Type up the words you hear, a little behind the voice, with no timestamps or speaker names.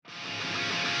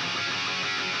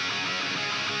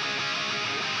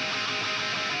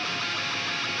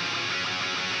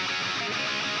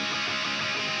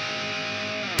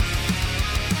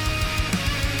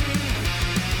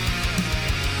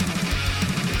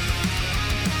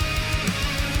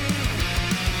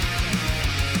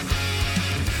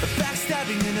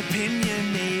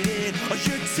opinionated, or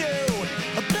you're too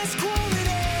best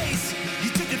qualities.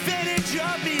 You took advantage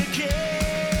of me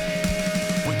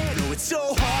again. When you know it's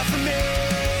so hard for me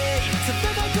to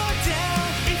let my guard down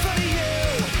in front of you.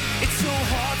 It's so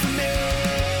hard for me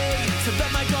to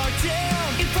let my guard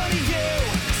down in front of you.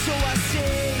 So I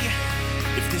say,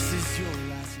 if this is your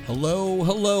last.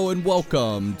 Hello, and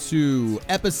welcome to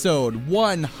episode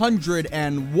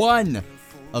 101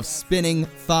 of Spinning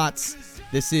Thoughts.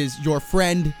 This is your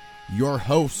friend, your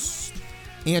host,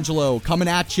 Angelo, coming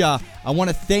at ya. I want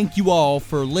to thank you all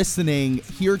for listening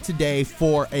here today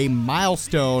for a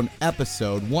milestone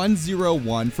episode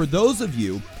 101. For those of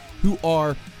you who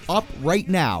are up right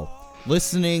now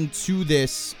listening to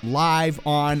this live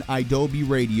on Adobe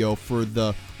Radio for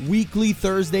the weekly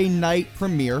Thursday night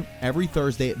premiere every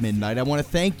Thursday at midnight, I want to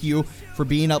thank you for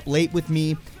being up late with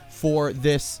me for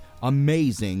this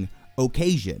amazing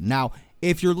occasion. Now,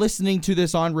 if you're listening to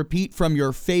this on repeat from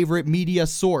your favorite media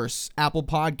source, Apple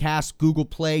Podcasts, Google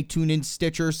Play, TuneIn,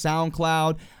 Stitcher,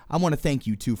 SoundCloud, I want to thank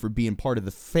you too for being part of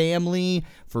the family,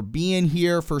 for being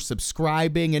here, for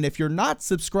subscribing. And if you're not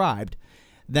subscribed,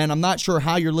 then I'm not sure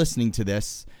how you're listening to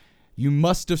this. You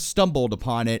must have stumbled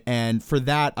upon it, and for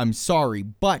that, I'm sorry.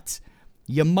 But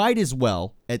you might as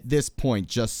well, at this point,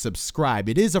 just subscribe.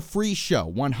 It is a free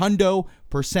show,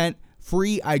 100%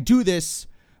 free. I do this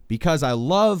because I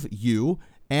love you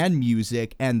and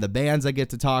music and the bands I get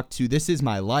to talk to. This is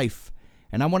my life,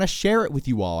 and I want to share it with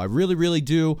you all. I really, really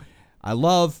do. I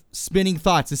love Spinning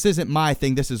Thoughts. This isn't my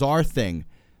thing. This is our thing.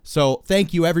 So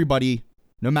thank you, everybody.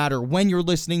 No matter when you're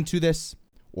listening to this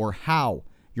or how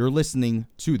you're listening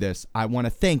to this, I want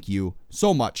to thank you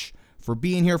so much for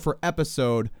being here for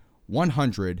episode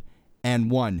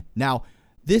 101. Now,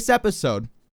 this episode,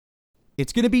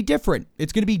 it's going to be different.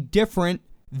 It's going to be different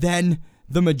than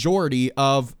the majority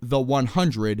of the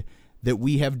 100 that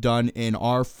we have done in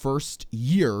our first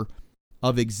year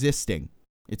of existing.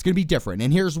 It's going to be different.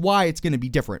 And here's why it's going to be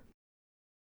different.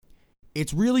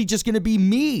 It's really just going to be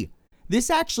me. This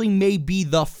actually may be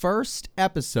the first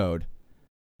episode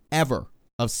ever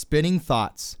of Spinning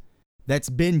Thoughts that's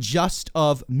been just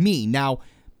of me. Now,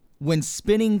 when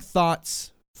Spinning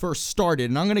Thoughts first started,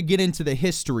 and I'm going to get into the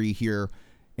history here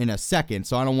in a second,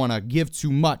 so I don't want to give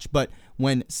too much, but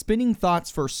when Spinning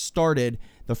Thoughts first started,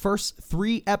 the first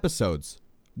 3 episodes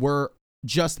were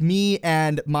just me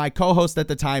and my co-host at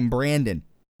the time, Brandon,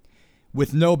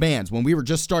 with no bands. When we were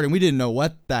just starting, we didn't know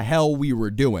what the hell we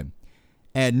were doing,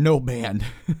 and no band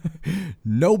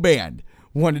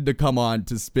wanted to come on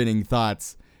to Spinning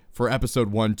Thoughts for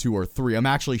episode 1, 2, or 3. I'm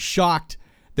actually shocked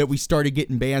that we started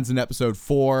getting bands in episode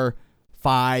 4,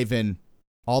 5, and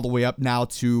all the way up now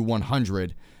to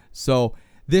 100. So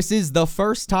this is the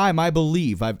first time I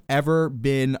believe I've ever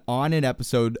been on an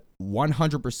episode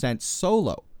 100%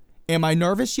 solo. Am I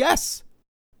nervous? Yes.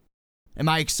 Am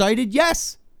I excited?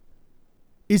 Yes.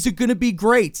 Is it going to be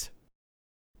great?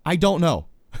 I don't know.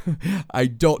 I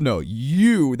don't know.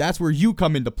 That's where you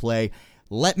come into play.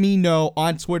 Let me know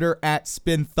on Twitter at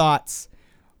SpinThoughts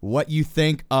what you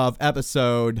think of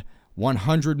episode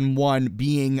 101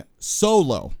 being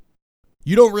solo.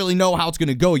 You don't really know how it's going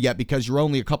to go yet because you're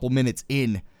only a couple minutes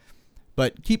in.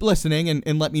 But keep listening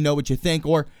and let me know what you think.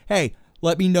 Or, hey,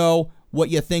 let me know what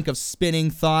you think of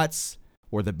Spinning Thoughts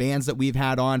or the bands that we've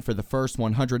had on for the first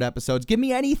 100 episodes. Give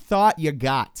me any thought you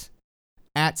got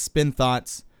at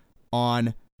SpinThoughts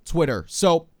on Twitter.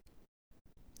 So,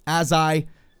 as I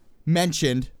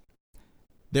mentioned,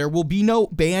 there will be no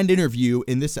band interview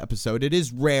in this episode. It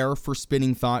is rare for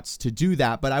Spinning Thoughts to do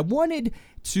that, but I wanted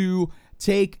to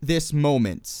take this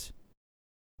moment,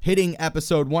 hitting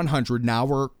episode 100 now.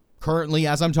 We're currently,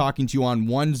 as I'm talking to you, on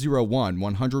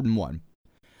 101.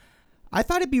 I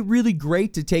thought it'd be really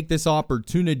great to take this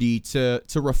opportunity to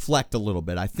reflect a little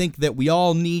bit. I think that we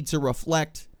all need to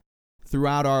reflect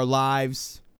throughout our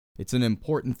lives. It's an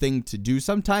important thing to do.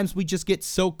 Sometimes we just get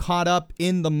so caught up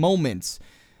in the moments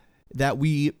that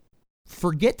we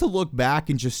forget to look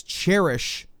back and just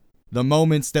cherish the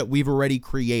moments that we've already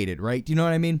created, right? Do you know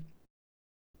what I mean?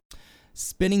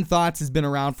 Spinning Thoughts has been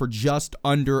around for just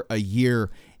under a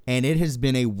year, and it has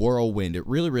been a whirlwind. It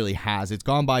really, really has. It's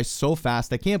gone by so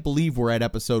fast. I can't believe we're at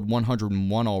episode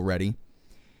 101 already.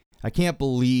 I can't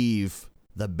believe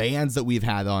the bands that we've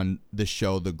had on the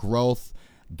show, the growth.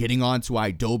 Getting onto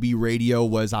Adobe Radio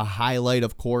was a highlight,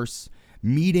 of course.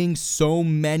 Meeting so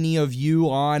many of you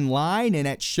online and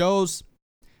at shows.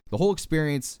 The whole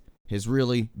experience has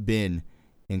really been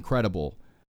incredible.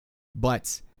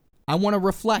 But I want to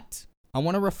reflect. I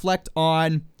want to reflect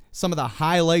on some of the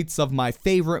highlights of my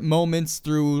favorite moments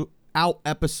throughout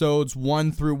episodes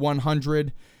 1 through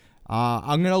 100.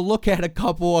 I'm going to look at a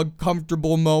couple of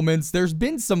comfortable moments. There's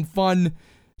been some fun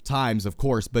times, of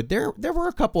course, but there were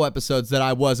a couple episodes that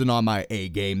I wasn't on my A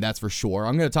game, that's for sure.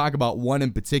 I'm going to talk about one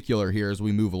in particular here as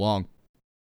we move along.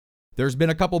 There's been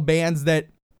a couple bands that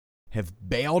have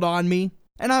bailed on me,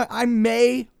 and I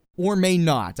may or may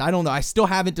not. I don't know. I still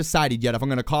haven't decided yet if I'm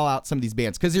going to call out some of these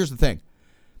bands, because here's the thing.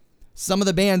 Some of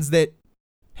the bands that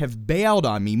have bailed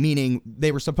on me, meaning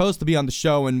they were supposed to be on the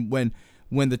show, and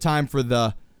when the time for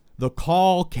the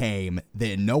call came,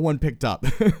 then no one picked up.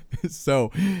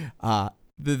 So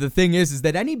the thing is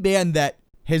that any band that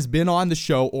has been on the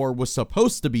show or was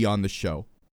supposed to be on the show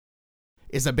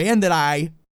is a band that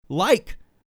I like.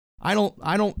 I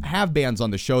don't have bands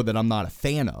on the show that I'm not a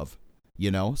fan of,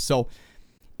 So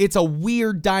it's a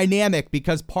weird dynamic,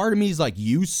 because part of me is like,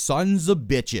 you sons of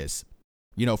bitches,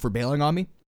 for bailing on me.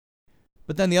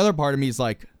 But then the other part of me is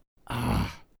like,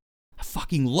 I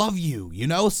fucking love you,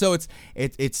 So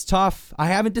it's tough. I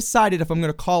haven't decided if I'm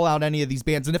going to call out any of these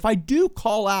bands. And if I do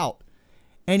call out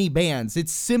any bands,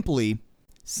 it's simply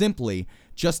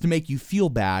just to make you feel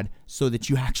bad so that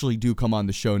you actually do come on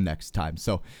the show next time.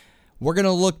 So we're going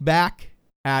to look back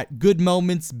at good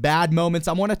moments, bad moments.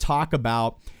 I want to talk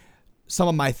about some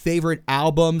of my favorite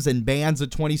albums and bands of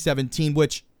 2017,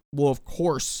 which will, of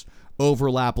course,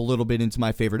 overlap a little bit into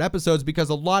my favorite episodes, because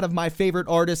a lot of my favorite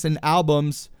artists and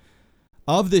albums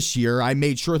of this year, I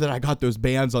made sure that I got those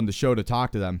bands on the show to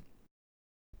talk to them.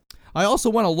 I also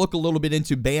want to look a little bit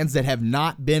into bands that have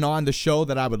not been on the show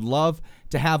that I would love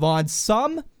to have on.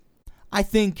 Some, I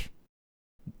think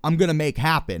I'm going to make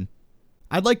happen.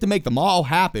 I'd like to make them all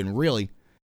happen, really.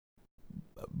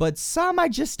 But some, I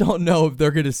just don't know if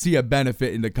they're going to see a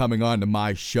benefit into coming on to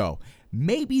my show.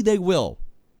 Maybe they will.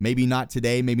 Maybe not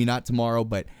today, maybe not tomorrow,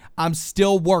 but I'm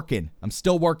still working. I'm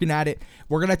still working at it.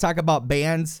 We're going to talk about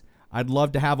bands I'd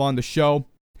love to have on the show.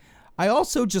 I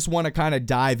also just want to kind of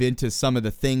dive into some of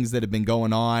the things that have been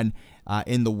going on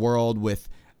in the world with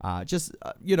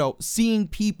seeing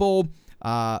people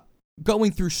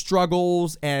going through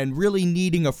struggles and really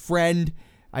needing a friend.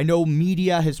 I know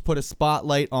media has put a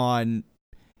spotlight on,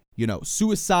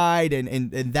 suicide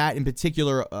and that in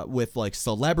particular with like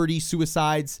celebrity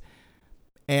suicides.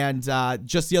 And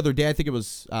just the other day, I think it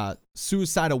was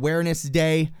Suicide Awareness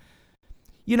Day.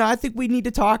 I think we need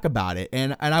to talk about it.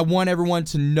 And I want everyone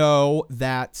to know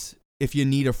that if you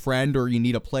need a friend or you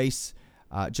need a place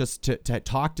just to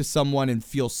talk to someone and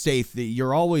feel safe, that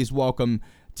you're always welcome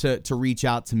to reach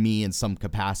out to me in some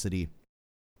capacity.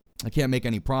 I can't make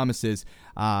any promises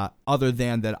other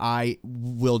than that I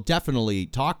will definitely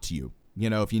talk to you,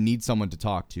 if you need someone to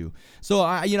talk to. So,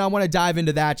 I want to dive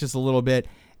into that just a little bit.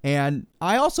 And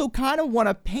I also kind of want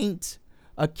to paint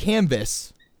a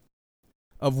canvas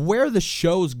of where the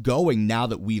show's going now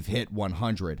that we've hit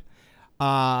 100.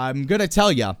 I'm going to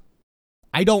tell you,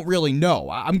 I don't really know.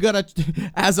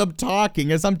 As I'm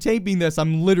talking, as I'm taping this,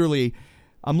 I'm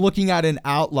looking at an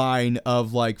outline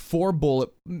of like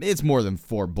it's more than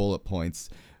 4 bullet points,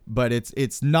 but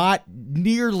it's not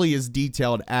nearly as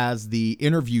detailed as the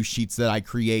interview sheets that I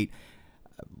create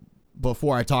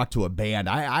before I talk to a band.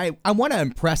 I want to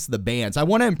impress the bands. I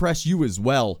want to impress you as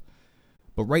well.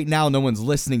 But right now, no one's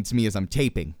listening to me as I'm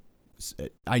taping.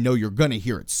 I know you're going to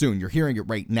hear it soon. You're hearing it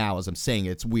right now as I'm saying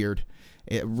it. It's weird.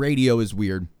 Radio is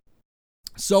weird.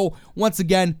 So once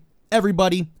again,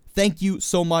 everybody, thank you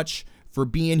so much for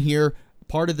being here,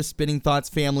 part of the Spinning Thoughts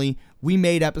family. We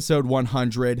made episode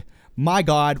 100. My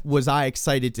God, was I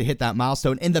excited to hit that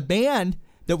milestone. And the band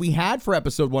that we had for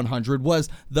episode 100 was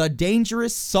The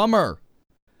Dangerous Summer.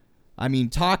 I mean,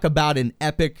 talk about an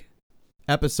epic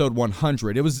episode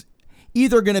 100. It was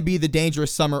either going to be The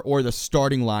Dangerous Summer or The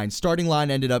Starting Line. Starting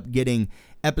Line ended up getting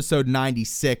episode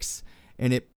 96,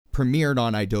 and it premiered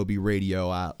on Adobe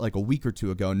Radio like a week or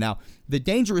two ago. Now, The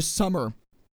Dangerous Summer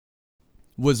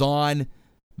was on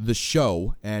the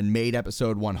show and made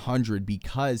episode 100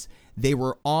 because they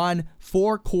were on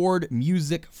 4 Chord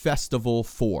Music Festival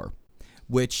 4,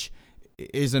 which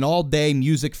is an all-day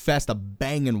music fest, a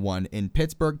banging one in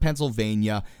Pittsburgh,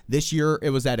 Pennsylvania. This year,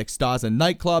 it was at Extaza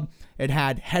Nightclub. It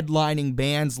had headlining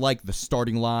bands like The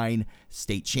Starting Line,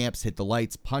 State Champs, Hit the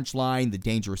Lights, Punchline, The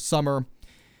Dangerous Summer.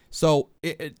 So,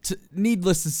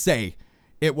 needless to say,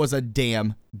 it was a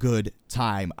damn good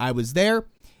time. I was there.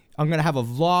 I'm going to have a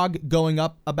vlog going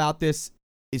up about this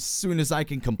as soon as I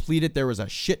can complete it. There was a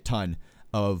shit ton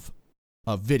of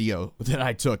video that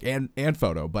I took and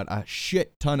photo, but a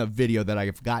shit ton of video that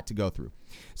I've got to go through.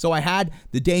 So I had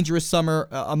The Dangerous Summer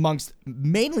amongst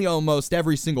mainly almost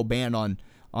every single band on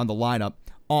the lineup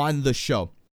on the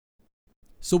show.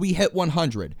 So we hit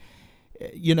 100.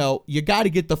 you got to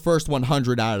get the first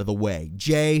 100 out of the way.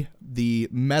 Jay, the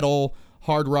metal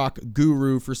hard rock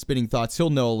guru for Spinning Thoughts, he'll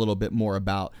know a little bit more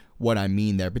about what I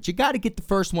mean there. But you got to get the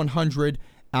first 100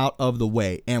 out of the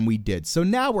way, and we did. So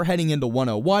now we're heading into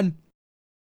 101.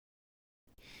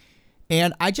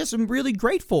 And I just am really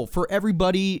grateful for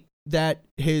everybody that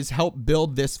has helped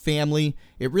build this family.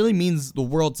 It really means the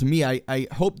world to me. I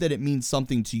hope that it means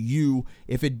something to you.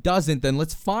 If it doesn't, then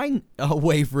let's find a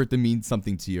way for it to mean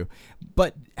something to you.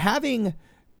 But having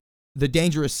The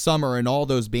Dangerous Summer and all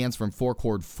those bands from 4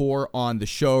 Chord 4 on the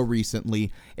show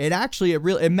recently,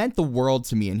 it meant the world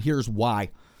to me, and here's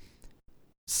why.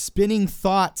 Spinning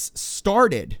Thoughts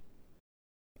started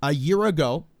a year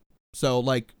ago, so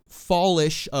like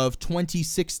fallish of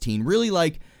 2016, really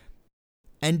like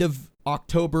end of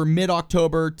October,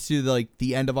 mid-October to like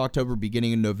the end of October,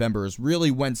 beginning of November is really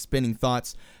when Spinning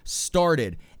Thoughts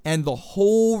started. And the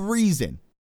whole reason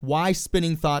why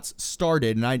Spinning Thoughts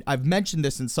started, and I've mentioned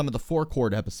this in some of the 4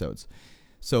 Chord episodes,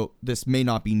 so this may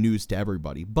not be news to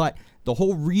everybody, but the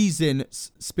whole reason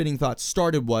Spinning Thoughts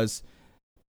started was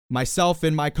myself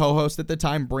and my co-host at the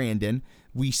time, Brandon,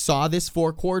 we saw this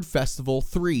 4 Chord Festival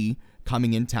 3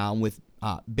 coming in town with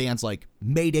bands like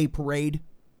Mayday Parade,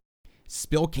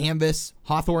 Spill Canvas,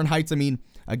 Hawthorne Heights. I mean,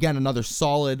 again, another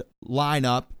solid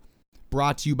lineup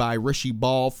brought to you by Rishi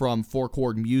Ball from 4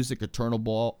 Chord Music, Eternal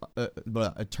Boy.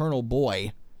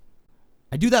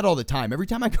 I do that all the time. Every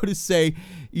time I go to say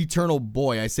Eternal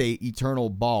Boy, I say Eternal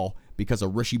Ball because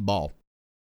of Rishi Ball.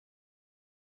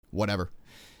 Whatever.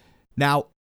 Now,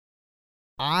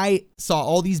 I saw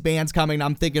all these bands coming, and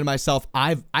I'm thinking to myself,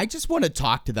 I just want to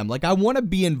talk to them. Like, I want to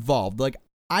be involved. Like,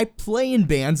 I play in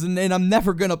bands, and I'm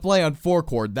never going to play on 4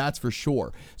 Chord, that's for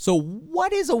sure. So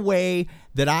what is a way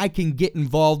that I can get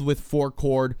involved with 4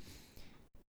 Chord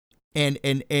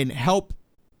and help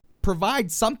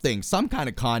provide some kind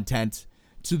of content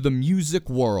to the music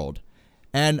world?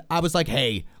 And I was like,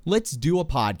 hey, let's do a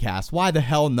podcast. Why the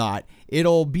hell not?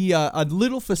 It'll be a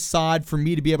little facade for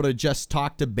me to be able to just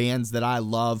talk to bands that I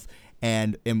love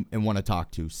and want to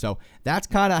talk to. So that's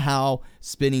kind of how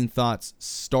Spinning Thoughts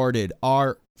started.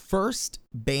 Our first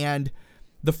band,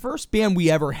 the first band we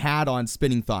ever had on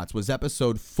Spinning Thoughts was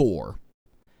episode 4.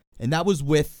 And that was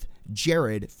with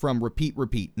Jared from Repeat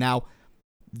Repeat. Now,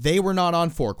 they were not on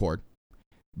 4 Chord.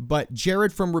 But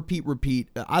Jared from Repeat Repeat,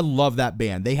 I love that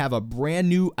band. They have a brand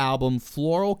new album,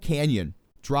 Floral Canyon,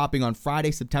 dropping on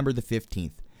Friday, September the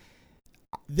 15th.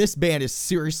 This band is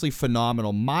seriously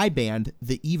phenomenal. My band,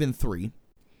 The Even 3,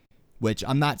 which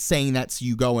I'm not saying that so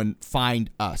you go and find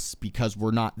us because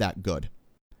we're not that good.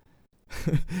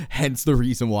 Hence the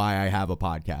reason why I have a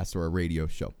podcast or a radio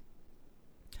show.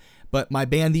 But my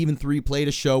band, The Even 3, played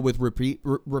a show with Repeat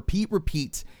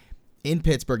Repeat in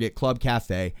Pittsburgh at Club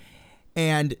Cafe.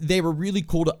 And they were really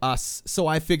cool to us, so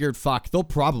I figured, fuck, they'll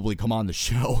probably come on the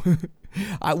show.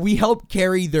 We helped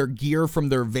carry their gear from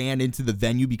their van into the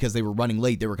venue because they were running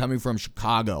late. They were coming from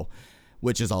Chicago,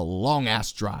 which is a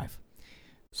long-ass drive.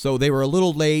 So they were a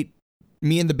little late.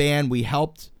 Me and the band, we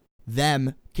helped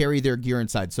them carry their gear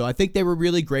inside. So I think they were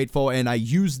really grateful, and I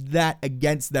used that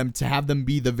against them to have them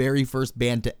be the very first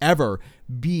band to ever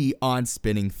be on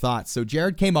Spinning Thoughts. So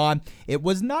Jared came on. It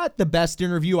was not the best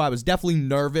interview. I was definitely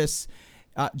nervous.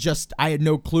 I had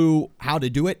no clue how to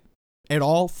do it at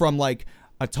all from like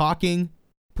a talking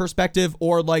perspective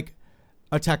or like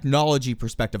a technology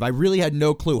perspective. I really had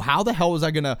no clue. How the hell was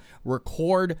I going to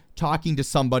record talking to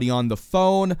somebody on the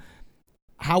phone?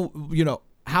 How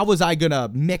was I going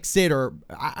to mix it? Or,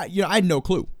 I had no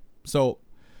clue. So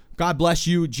God bless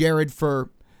you, Jared, for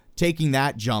taking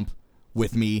that jump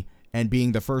with me and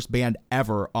being the first band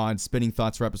ever on Spinning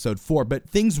Thoughts for episode 4. But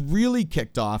things really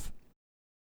kicked off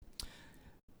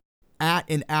at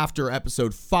and after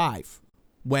episode 5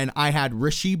 when I had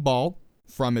Rishi Ball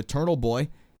from Eternal Boy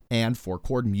and 4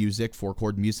 Chord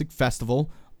Music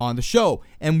Festival on the show.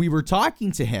 And we were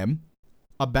talking to him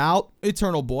about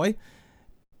Eternal Boy,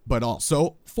 but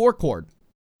also 4 Chord.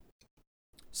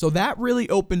 So that really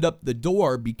opened up the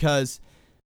door because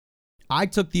I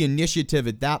took the initiative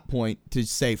at that point to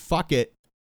say, fuck it.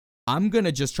 I'm going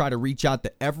to just try to reach out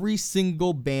to every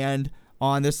single band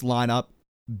on this lineup,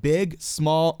 big,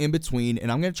 small, in between, and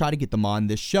I'm going to try to get them on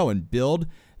this show and build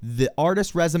the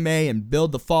artist resume and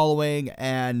build the following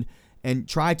and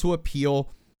try to appeal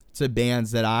to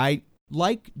bands that I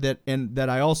like and that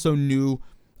I also knew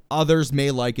others may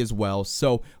like as well.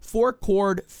 So 4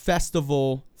 Chord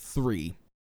Festival 3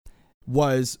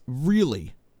 was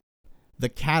really the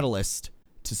catalyst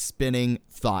to Spinning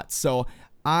Thoughts. So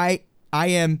I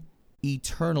am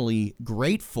eternally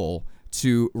grateful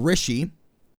to Rishi.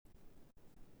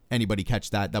 Anybody catch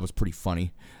that? That was pretty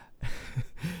funny.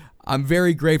 I'm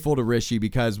very grateful to Rishi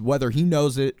because whether he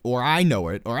knows it or I know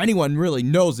it or anyone really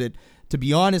knows it, to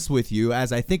be honest with you,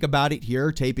 as I think about it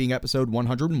here, taping episode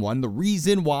 101, the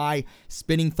reason why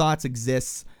Spinning Thoughts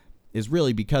exists is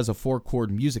really because of Four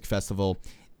Chord Music Festival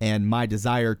and my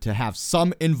desire to have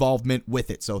some involvement with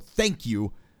it. So thank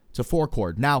you to Four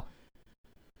Chord. Now,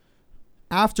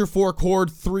 after Four Chord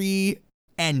 3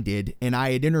 ended and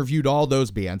I had interviewed all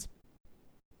those bands,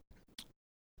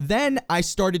 then I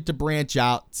started to branch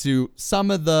out to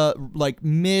some of the like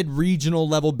mid-regional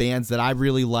level bands that I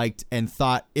really liked and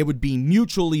thought it would be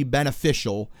mutually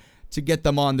beneficial to get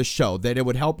them on the show, that it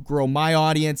would help grow my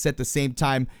audience at the same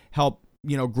time help,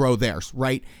 grow theirs,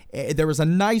 right? There was a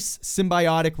nice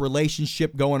symbiotic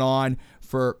relationship going on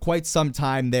for quite some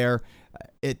time there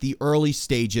at the early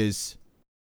stages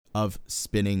of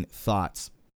Spinning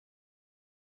Thoughts.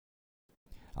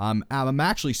 I'm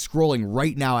actually scrolling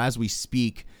right now as we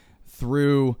speak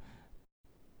through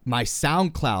my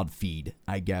SoundCloud feed,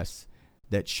 I guess,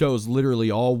 that shows literally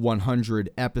all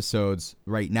 100 episodes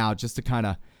right now, just to kind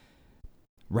of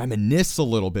reminisce a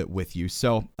little bit with you.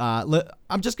 So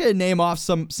I'm just going to name off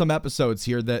some episodes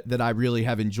here that I really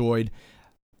have enjoyed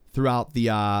throughout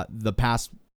the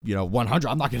past 100.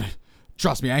 I'm not going to,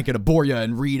 trust me, I ain't going to bore you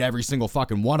and read every single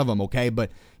fucking one of them, okay?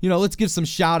 But, let's give some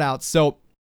shout outs. So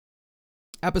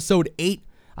episode 8,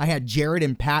 I had Jared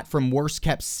and Pat from Worst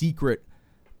Kept Secret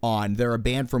on. They're a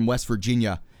band from West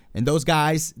Virginia. And those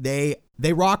guys, they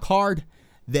rock hard.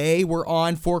 They were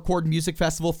on Four Chord Music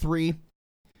Festival 3.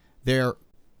 They're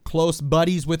close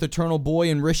buddies with Eternal Boy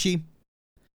and Rishi.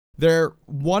 They're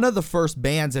one of the first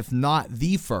bands, if not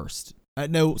the first.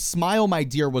 No, Smile My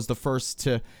Dear was the first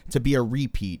to be a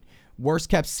repeat. Worst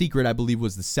Kept Secret, I believe,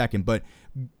 was the second. But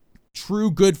true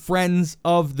good friends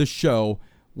of the show,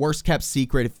 Worst Kept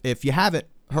Secret. If you haven't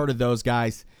heard of those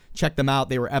guys, check them out.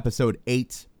 They were episode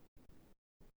 8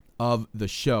 of the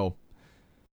show.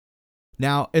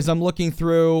 Now, as I'm looking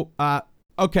through,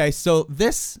 okay, so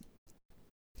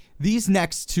these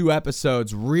next 2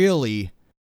 episodes really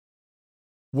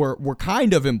were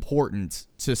kind of important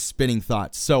to Spinning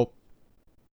Thoughts. So,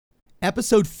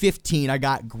 episode 15, I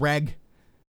got Greg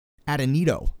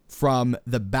Adanito from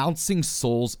the Bouncing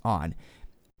Souls on.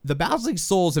 The Bouncing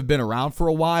Souls have been around for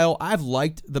a while. I've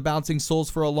liked the Bouncing Souls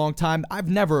for a long time. I've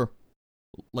never,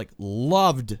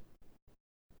 loved,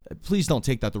 please don't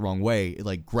take that the wrong way,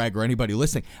 like Greg or anybody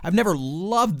listening. I've never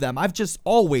loved them. I've just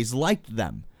always liked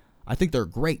them. I think they're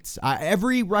great.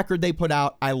 Every record they put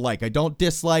out, I like. I don't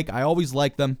dislike. I always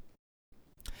like them.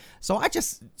 So I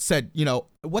just said,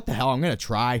 what the hell? I'm going to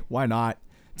try. Why not?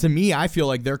 To me, I feel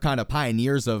like they're kind of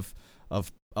pioneers of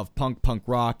punk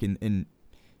rock and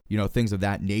things of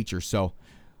that nature. So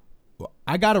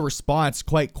I got a response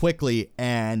quite quickly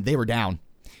and they were down.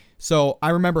 So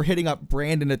I remember hitting up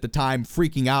Brandon at the time,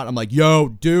 freaking out. I'm like, yo,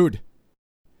 dude,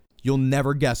 you'll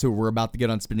never guess who we're about to get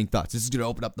on Spinning Thoughts. This is going to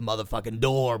open up the motherfucking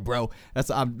door, bro.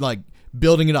 I'm like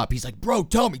building it up. He's like, bro,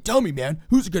 tell me, man,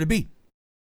 who's it going to be?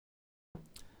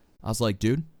 I was like,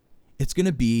 dude, it's going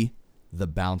to be the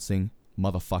Bouncing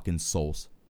motherfucking Souls.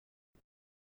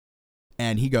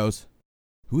 And he goes,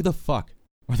 who the fuck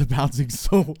are the Bouncing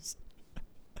Souls?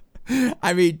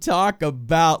 I mean, talk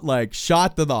about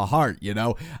shot to the heart,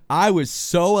 I was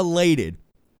so elated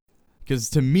because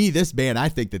to me, this band, I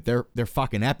think that they're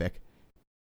fucking epic.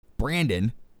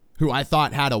 Brandon, who I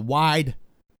thought had a wide,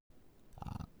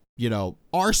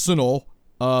 arsenal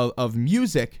of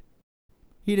music,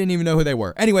 he didn't even know who they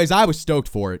were. Anyways, I was stoked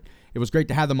for it. It was great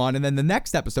to have them on. And then the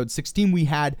next episode, 16, we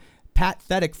had Pat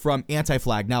Thetic from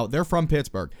Anti-Flag. Now, they're from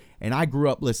Pittsburgh, and I grew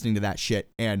up listening to that shit.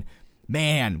 And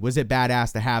man, was it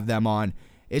badass to have them on.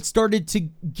 It started to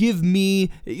give me,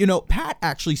 Pat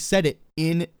actually said it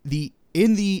in the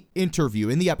interview,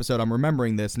 in the episode. I'm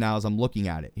remembering this now as I'm looking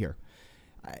at it here.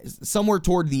 Somewhere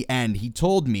toward the end, he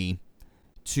told me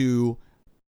to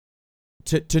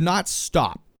not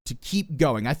stop, to keep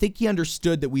going. I think he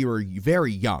understood that we were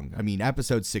very young. I mean,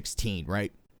 episode 16,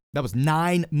 right? That was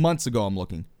 9 months ago, I'm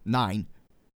looking. 9.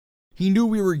 He knew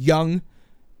we were young,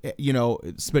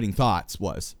 Spinning Thoughts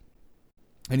was.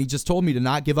 And he just told me to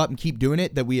not give up and keep doing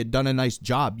it, that we had done a nice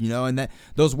job, and that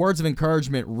those words of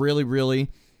encouragement really, really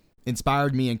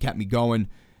inspired me and kept me going.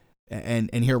 And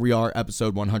here we are,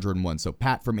 episode 101. So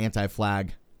Pat from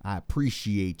Anti-Flag, I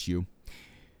appreciate you.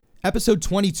 Episode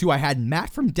 22, I had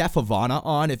Matt from Deaf Havana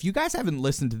on. If you guys haven't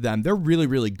listened to them, they're really,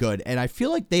 really good. And I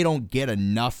feel like they don't get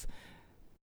enough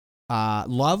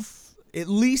love, at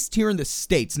least here in the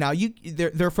States. Now,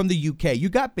 they're from the UK. You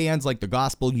got bands like the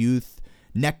Gospel Youth,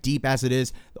 Neck Deep as it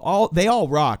is. They all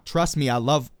rock. Trust me, I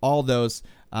love all those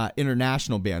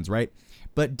international bands, right?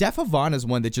 but Def Havana is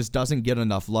one that just doesn't get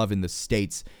enough love in the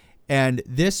States. And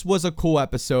this was a cool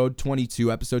episode 22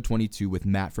 with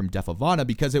Matt from Def Havana,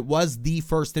 because it was the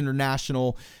first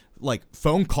international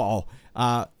phone call,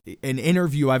 an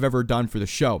interview I've ever done for the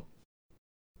show.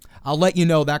 I'll let you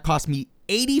know that cost me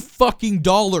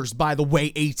 $80 by the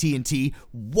way, AT&T.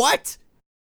 What?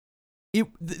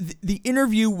 The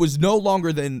interview was no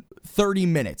longer than 30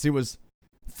 minutes. It was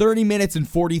 30 minutes and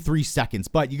 43 seconds.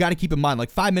 But you got to keep in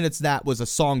mind, 5 minutes of that was a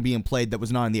song being played that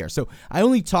was not in the air. So I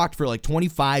only talked for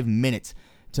 25 minutes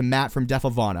to Matt from Def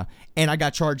Havana, and I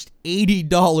got charged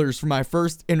 $80 for my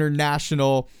first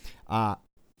international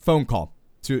phone call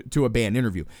to a band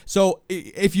interview. So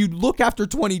if you look after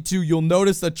 22, you'll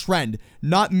notice a trend.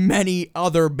 Not many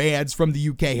other bands from the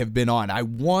UK have been on. I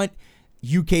want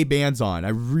UK bands on. I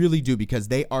really do, because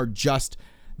they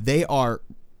are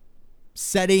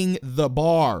setting the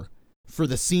bar for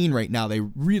the scene right now. They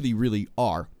really, really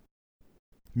are.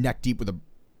 Neck deep with a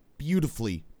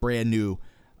beautifully brand new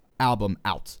album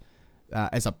out.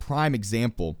 As a prime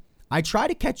example, I try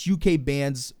to catch UK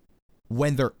bands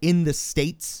when they're in the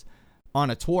States on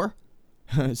a tour,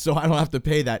 so I don't have to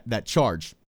pay that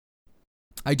charge.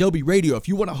 Adobe Radio, if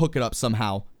you want to hook it up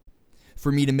somehow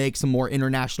for me to make some more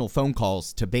international phone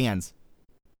calls to bands,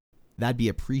 that'd be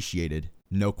appreciated,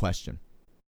 no question.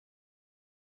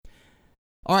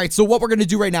 All right, so what we're going to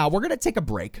do right now, we're going to take a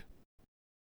break.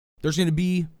 There's going to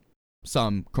be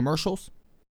some commercials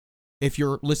if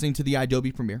you're listening to the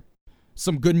Adobe Premiere,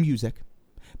 some good music,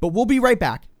 but we'll be right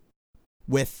back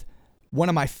with one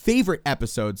of my favorite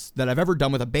episodes that I've ever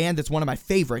done with a band that's one of my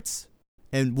favorites,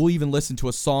 and we'll even listen to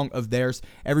a song of theirs.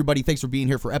 Everybody, thanks for being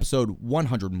here for episode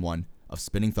 101 of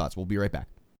Spinning Thoughts. We'll be right back.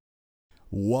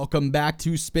 Welcome back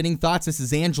to Spinning Thoughts. This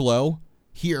is Angelo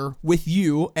here with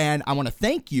you, and I want to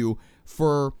thank you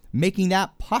for making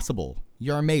that possible.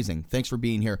 You're amazing. Thanks for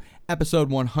being here. Episode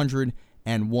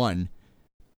 101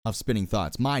 of Spinning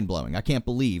Thoughts. Mind-blowing. I can't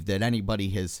believe that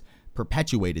anybody has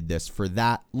perpetuated this for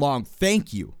that long.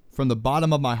 Thank you from the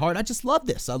bottom of my heart. I just love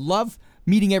this. I love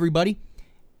meeting everybody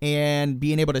and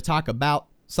being able to talk about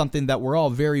something that we're all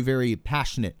very, very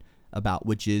passionate about,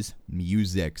 which is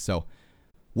music. So,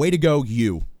 way to go,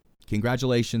 you.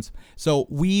 Congratulations. So,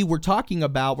 we're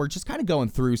just kind of going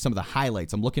through some of the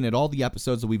highlights. I'm looking at all the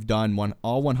episodes that we've done,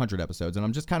 all 100 episodes, and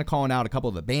I'm just kind of calling out a couple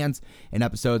of the bands and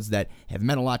episodes that have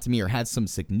meant a lot to me or had some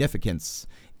significance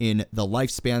in the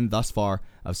lifespan thus far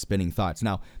of Spinning Thoughts.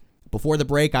 Now, before the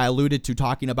break, I alluded to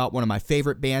talking about one of my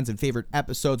favorite bands and favorite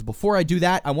episodes. Before I do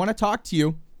that, I want to talk to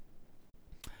you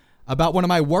about one of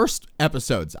my worst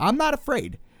episodes. I'm not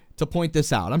afraid to point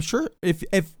this out. I'm sure if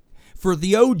for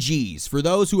the OGs, for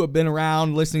those who have been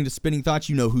around listening to Spinning Thoughts,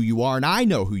 you know who you are, and I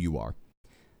know who you are.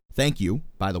 Thank you,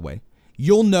 by the way.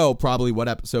 You'll know probably what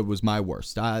episode was my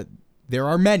worst. There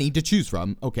are many to choose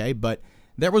from, okay, but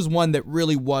there was one that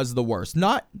really was the worst.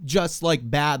 Not just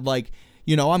bad,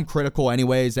 I'm critical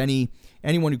anyways.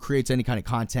 Anyone who creates any kind of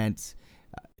content,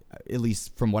 at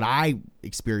least from what I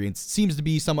experienced, seems to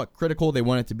be somewhat critical. They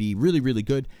want it to be really, really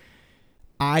good.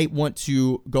 I want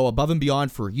to go above and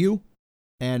beyond for you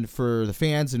and for the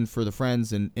fans and for the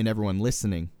friends and everyone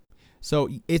listening. So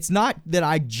it's not that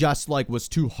I just was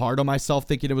too hard on myself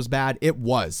thinking it was bad. It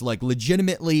was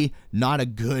legitimately not a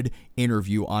good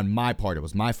interview on my part. It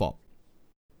was my fault.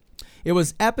 It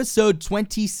was episode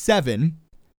 27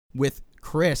 with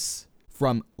Chris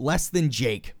from Less Than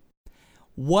Jake.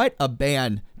 What a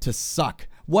band to suck.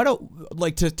 What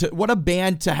a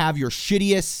band to have your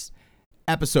shittiest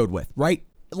episode with, right?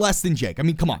 Less Than Jake. I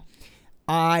mean, come on.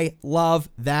 I love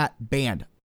that band.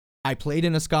 I played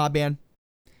in a ska band.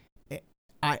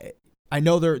 I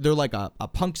know they're like a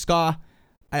punk ska.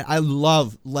 I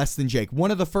love Less Than Jake. One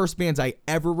of the first bands I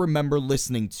ever remember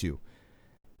listening to.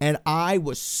 And I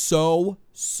was so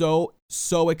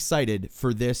excited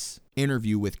for this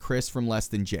interview with Chris from Less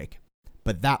Than Jake.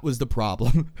 But that was the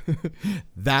problem.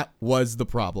 That was the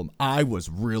problem. I was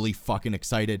really fucking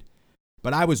excited.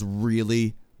 But I was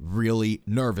really, really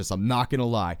nervous. I'm not going to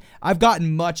lie. I've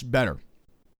gotten much better.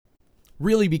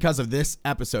 Really because of this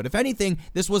episode. If anything,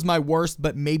 this was my worst,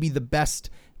 but maybe the best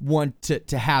one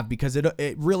to have, because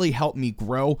it really helped me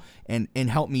grow and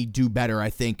helped me do better,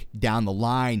 I think, down the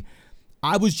line.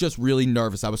 I was just really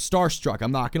nervous. I was starstruck.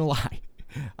 I'm not going to lie.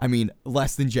 I mean,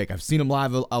 Less Than Jake. I've seen them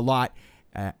live a lot,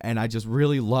 and I just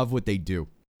really love what they do.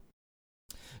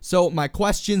 So my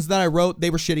questions that I wrote, they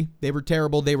were shitty. They were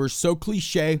terrible. They were so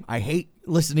cliche. I hate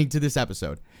listening to this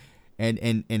episode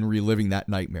and reliving that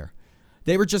nightmare.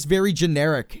 They were just very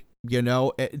generic,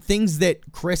 things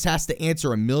that Chris has to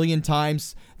answer a million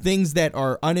times, things that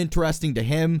are uninteresting to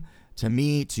him, to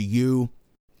me, to you.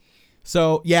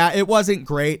 So, yeah, it wasn't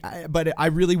great, but I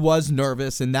really was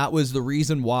nervous, and that was the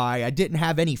reason why I didn't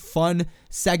have any fun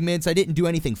segments. I didn't do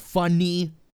anything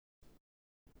funny.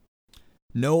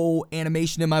 No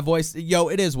animation in my voice. Yo,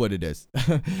 it is what it is.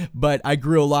 But I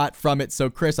grew a lot from it. So,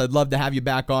 Chris, I'd love to have you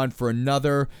back on for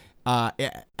another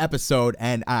episode,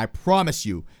 and I promise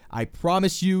you,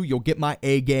 you'll get my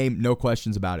A game. No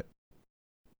questions about it.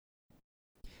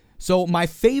 So, my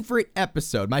favorite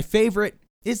episode,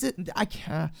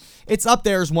 it's up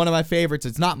there as one of my favorites.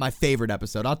 It's not my favorite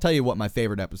episode. I'll tell you what my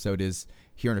favorite episode is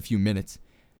here in a few minutes.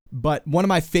 But one of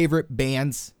my favorite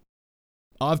bands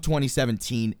of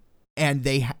 2017, and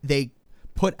they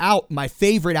put out my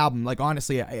favorite album. Like,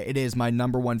 honestly, it is my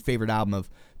number one favorite album of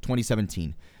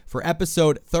 2017. For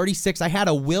episode 36, I had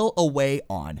A Will Away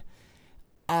on.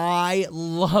 I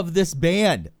love this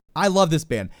band.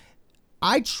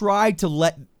 I tried to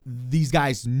let these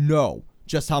guys know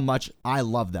just how much I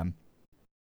love them.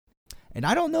 And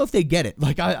I don't know if they get it.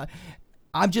 Like,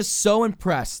 I'm just so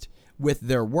impressed with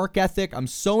their work ethic. I'm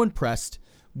so impressed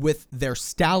with their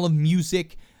style of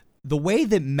music. The way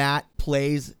that Matt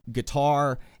plays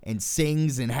guitar and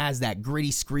sings and has that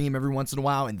gritty scream every once in a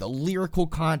while, and the lyrical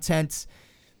content.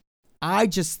 I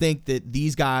just think that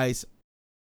these guys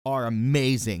are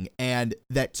amazing. And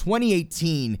that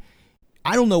 2018,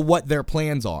 I don't know what their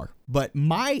plans are, but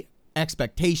my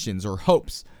expectations or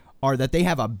hopes are that they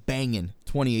have a banging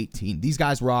 2018. These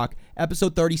guys rock.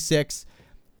 Episode 36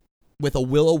 with A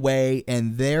Will Away,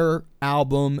 and their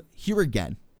album Here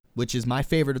Again, which is my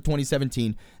favorite of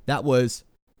 2017. That was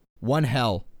one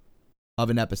hell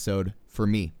of an episode for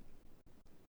me.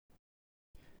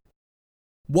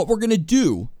 What we're going to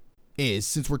do is,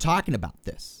 since we're talking about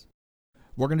this,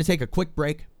 we're going to take a quick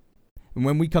break, and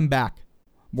when we come back,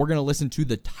 we're going to listen to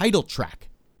the title track.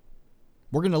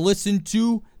 We're going to listen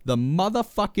to the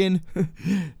motherfucking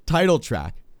title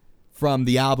track from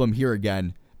the album Here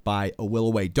Again by A Will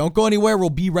Away. Don't go anywhere. We'll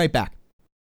be right back.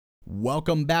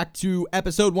 Welcome back to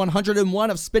episode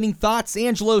 101 of Spinning Thoughts.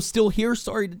 Angelo's still here.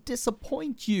 Sorry to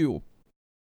disappoint you.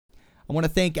 I want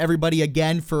to thank everybody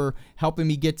again for helping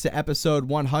me get to episode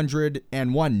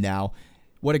 101 now.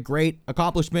 What a great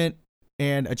accomplishment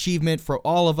and achievement for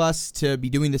all of us to be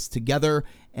doing this together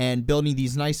and building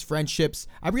these nice friendships.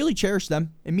 I really cherish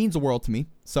them. It means the world to me.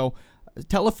 So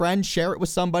tell a friend, share it with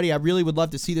somebody. I really would love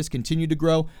to see this continue to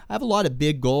grow. I have a lot of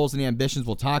big goals and ambitions.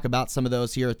 We'll talk about some of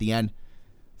those here at the end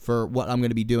for what I'm going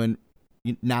to be doing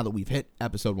now that we've hit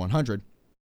episode 100.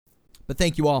 But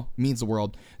thank you all. It means the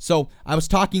world. So I was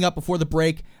talking up before the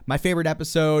break, my favorite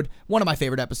episode, one of my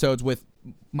favorite episodes with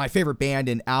my favorite band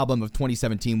and album of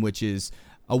 2017, which is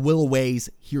A Will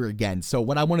Away's Here Again. So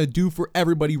what I want to do for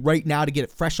everybody right now to get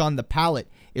it fresh on the palate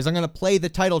is I'm going to play the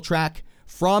title track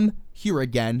from Here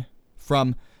Again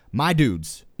from my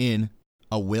dudes in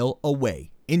A Will Away.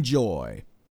 Enjoy.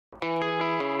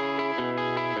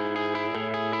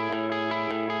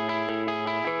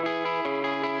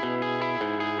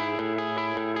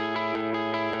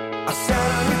 I sat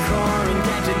on your car and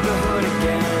dented the hood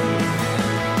again.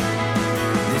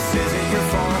 This isn't your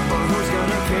fault, but who's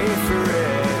gonna pay for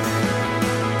it?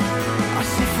 I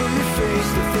see from your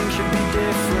face that things should be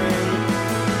different.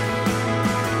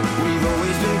 We've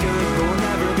always been good, but we'll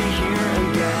never be here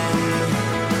again.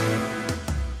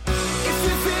 If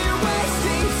you feel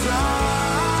wasting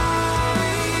time,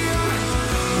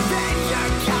 then your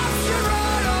cops should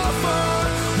run over.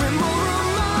 When more of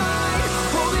mine,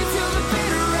 hold it till the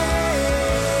bitter end.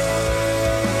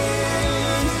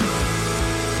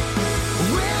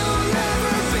 We'll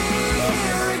never be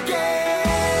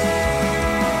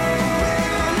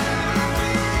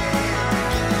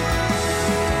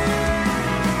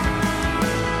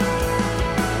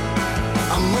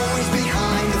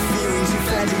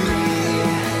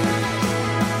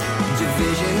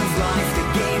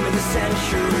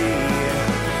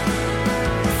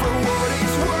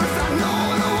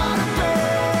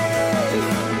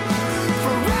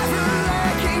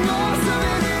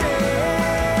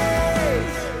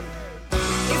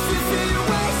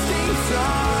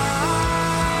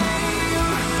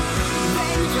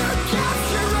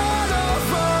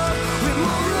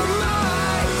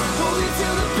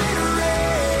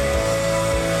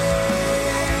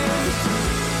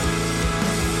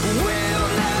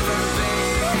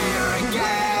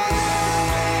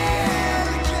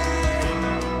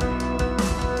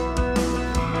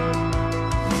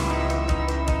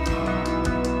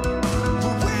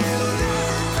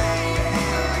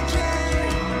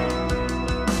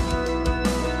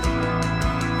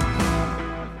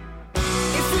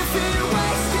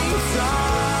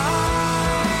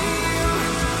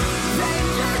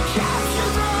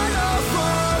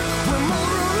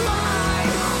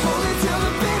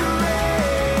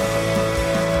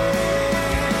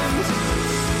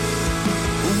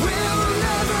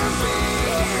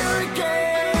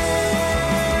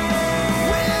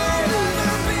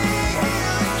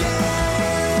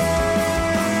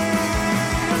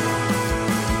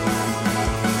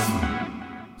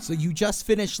just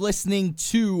finished listening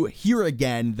to Here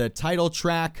Again, the title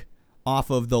track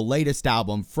off of the latest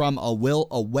album, From a Will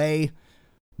Away,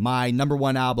 my number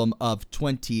one album of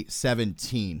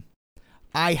 2017.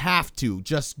 I have to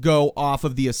just go off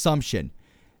of the assumption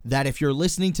that if you're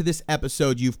listening to this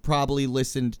episode, you've probably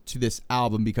listened to this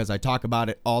album because I talk about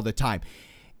it all the time.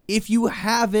 If you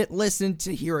haven't listened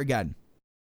to Here Again,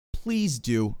 please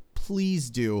do. Please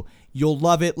do. You'll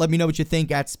love it. Let me know what you think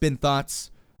at Spin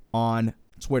Thoughts on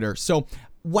Twitter. So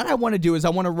what I want to do is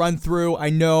I want to run through, I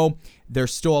know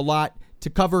there's still a lot to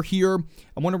cover here.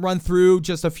 I want to run through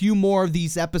just a few more of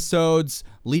these episodes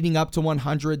leading up to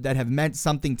 100 that have meant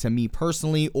something to me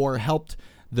personally or helped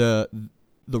the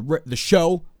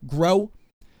show grow.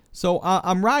 So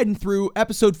I'm riding through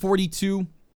episode 42,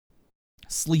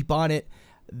 Sleep on It.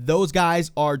 Those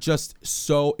guys are just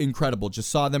so incredible.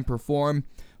 Just saw them perform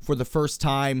for the first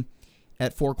time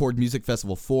at Four Chord Music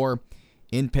Festival 4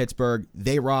 in Pittsburgh.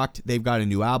 They rocked. They've got a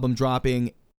new album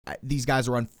dropping. These guys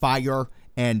are on fire,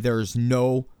 and there's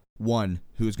no one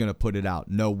who's going to put it out.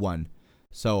 No one.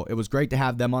 So it was great to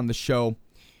have them on the show.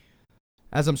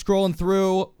 As I'm scrolling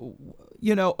through,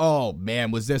 oh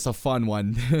man, was this a fun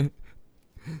one.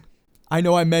 I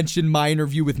know I mentioned my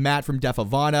interview with Matt from Def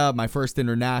Havana, my first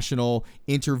international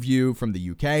interview from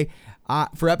the UK.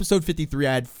 For episode 53,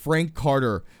 I had Frank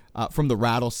Carter from the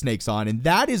Rattlesnakes on, and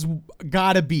that is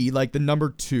gotta be like the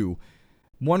number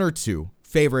one or two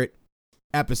favorite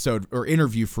episode or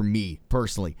interview for me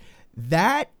personally.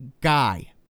 That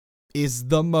guy is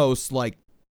the most like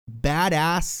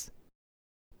badass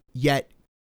yet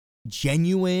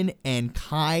genuine and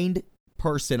kind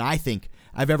person I think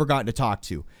I've ever gotten to talk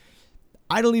to.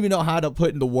 I don't even know how to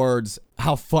put into words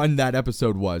how fun that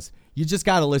episode was. You just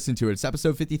got to listen to it. It's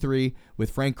episode 53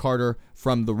 with Frank Carter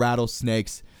from the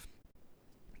Rattlesnakes.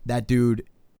 That dude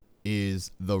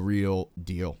is the real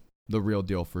deal. The real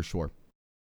deal for sure.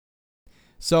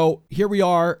 So here we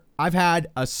are. I've had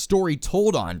a story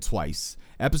told on twice.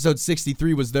 Episode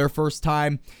 63 was their first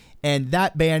time. And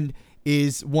that band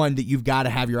is one that you've got to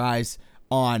have your eyes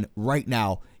on right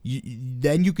now.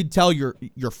 Then you could tell your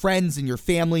friends and your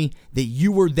family that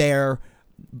you were there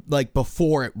like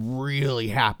before it really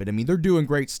happened. I mean, they're doing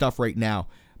great stuff right now,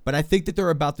 but I think that they're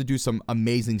about to do some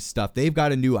amazing stuff. They've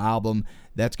got a new album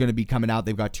that's going to be coming out.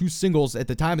 They've got 2 singles at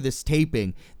the time of this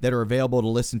taping that are available to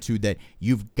listen to that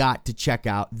you've got to check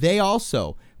out. They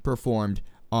also performed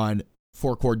on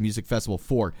Four Chord Music Festival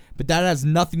 4, but that has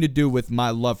nothing to do with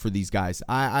my love for these guys.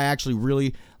 I actually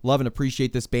really love and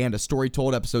appreciate this band. A Story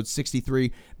Told, episode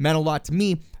 63, meant a lot to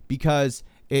me because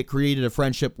it created a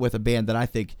friendship with a band that I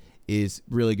think is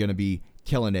really going to be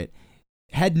killing it.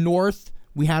 Head North,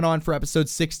 we had on for episode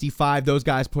 65. Those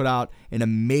guys put out an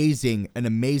amazing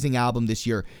album this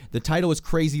year. The title is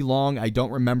Crazy Long. I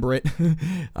don't remember it,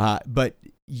 but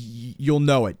you'll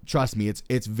know it. Trust me,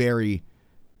 it's very,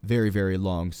 very, very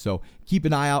long. So keep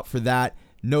an eye out for that.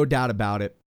 No doubt about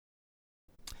it.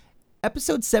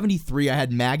 Episode 73, I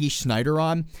had Maggie Schneider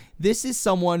on. This is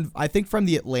someone, I think, from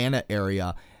the Atlanta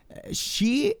area.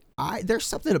 There's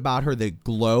something about her that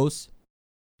glows,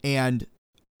 and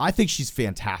I think she's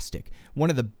fantastic. One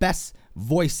of the best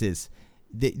voices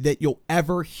that you'll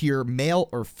ever hear, male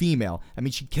or female. I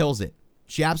mean, she kills it.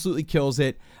 She absolutely kills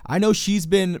it. I know she's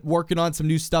been working on some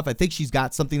new stuff. I think she's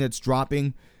got something that's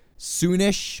dropping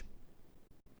soonish.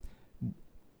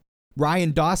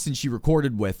 Ryan Dawson she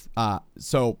recorded with.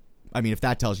 So, I mean, if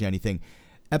that tells you anything.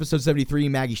 Episode 73,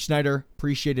 Maggie Schneider.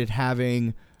 Appreciated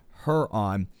having her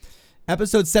on.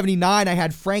 Episode 79, I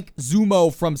had Frank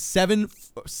Zumo from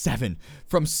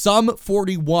from Sum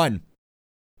 41.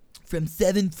 From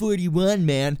 741,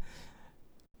 man.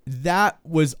 That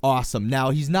was awesome. Now,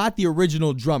 he's not the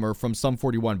original drummer from Sum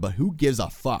 41, but who gives a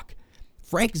fuck?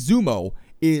 Frank Zumo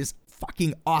is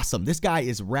fucking awesome. This guy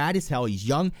is rad as hell. He's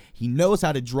young. He knows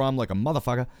how to drum like a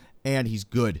motherfucker, and he's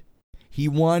good. He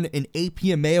won an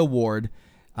APMA award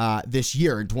this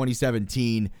year in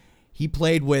 2017. He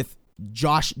played with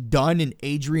Josh Dunn and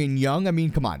Adrian Young. I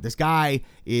mean, come on. This guy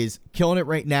is killing it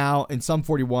right now, and Sum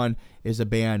 41 is a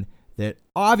band that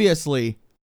obviously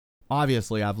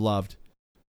I've loved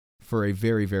for a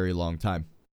very, very long time.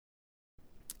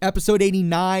 Episode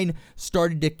 89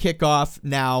 started to kick off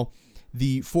now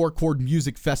the Four Chord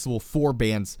Music Festival 4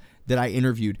 bands that I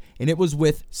interviewed, and it was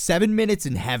with 7 Minutes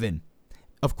in Heaven.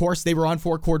 Of course, they were on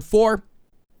Four Chord 4.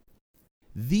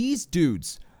 These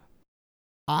dudes,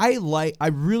 I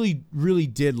really, really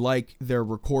did like their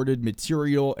recorded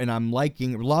material, and I'm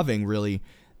loving really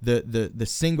the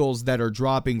singles that are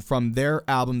dropping from their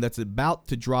album that's about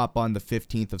to drop on the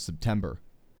 15th of September.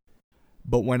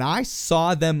 But when I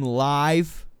saw them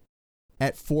live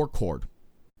at Four Chord,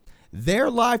 Their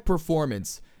live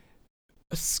performance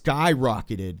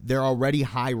skyrocketed their already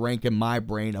high rank in my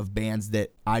brain of bands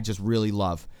that I just really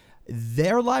love.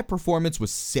 Their live performance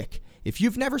was sick. If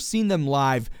you've never seen them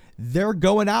live, they're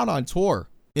going out on tour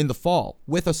in the fall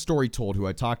with A Story Told, who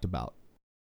I talked about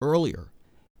earlier.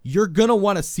 You're going to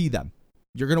want to see them.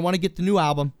 You're going to want to get the new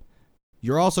album.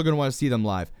 You're also going to want to see them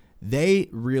live. They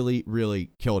really,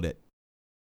 really killed it.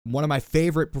 One of my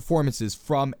favorite performances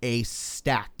from a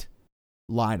stacked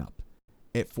lineup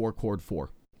at 4 Chord 4.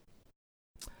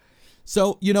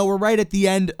 So, we're right at the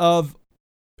end of,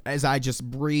 as I just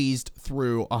breezed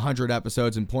through 100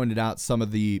 episodes and pointed out some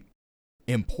of the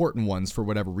important ones for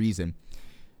whatever reason.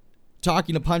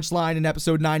 Talking to Punchline in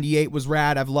episode 98 was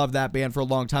rad. I've loved that band for a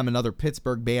long time. Another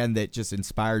Pittsburgh band that just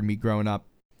inspired me growing up.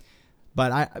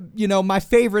 But my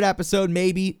favorite episode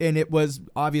maybe, and it was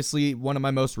obviously one of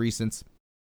my most recents,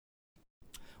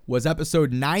 was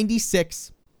episode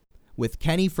 96 with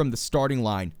Kenny from the Starting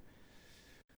Line.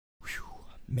 Whew,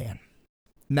 man.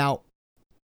 Now,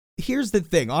 here's the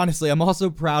thing. Honestly, I'm also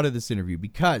proud of this interview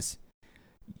because,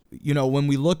 when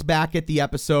we looked back at the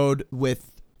episode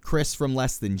with Chris from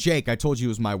Less Than Jake, I told you it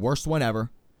was my worst one ever.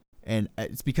 And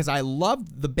it's because I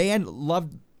loved the band,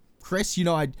 loved Chris.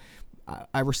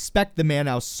 I respect the man.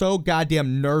 I was so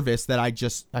goddamn nervous that I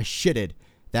shitted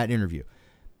that interview.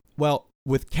 Well,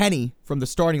 with Kenny from the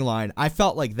Starting Line, I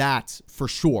felt like that for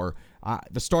sure.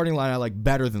 The Starting Line I like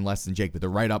better than Less Than Jake, but they're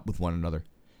right up with one another.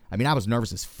 I mean, I was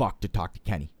nervous as fuck to talk to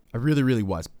Kenny. I really, really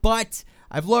was. But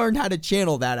I've learned how to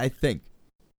channel that, I think.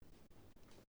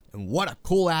 And what a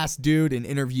cool-ass dude and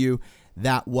interview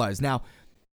that was. Now,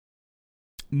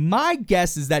 my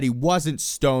guess is that he wasn't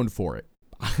stoned for it.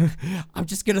 I'm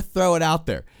just going to throw it out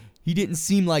there. He didn't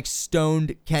seem like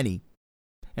stoned Kenny.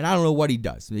 And I don't know what he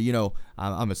does.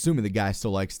 I'm assuming the guy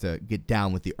still likes to get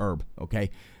down with the herb, okay?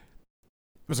 It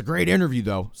was a great interview,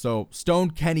 though. So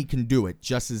stoned Kenny can do it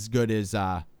just as good as...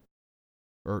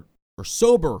 Or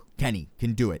sober Kenny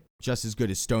can do it just as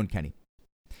good as stoned Kenny.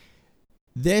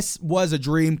 This was a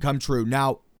dream come true.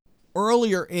 Now,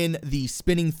 earlier in the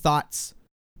Spinning Thoughts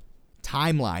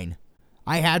timeline,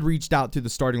 I had reached out to the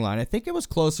Starting Line. I think it was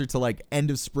closer to like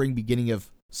end of spring, beginning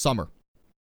of summer.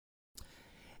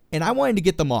 And I wanted to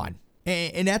get them on.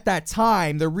 And at that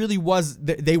time, there really was,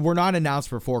 they were not announced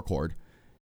for 4 Chord.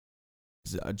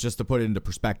 Just to put it into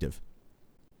perspective.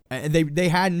 And they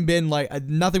hadn't been like,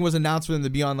 nothing was announced for them to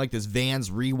be on like this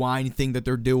Vans Rewind thing that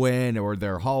they're doing or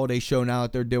their holiday show now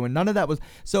that they're doing. None of that was,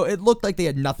 so it looked like they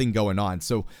had nothing going on.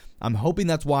 So I'm hoping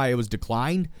that's why it was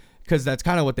declined, because that's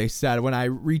kind of what they said. When I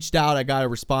reached out, I got a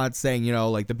response saying,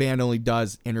 like the band only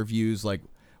does interviews like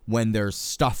when there's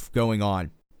stuff going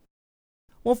on.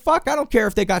 Well, fuck, I don't care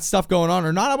if they got stuff going on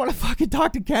or not. I want to fucking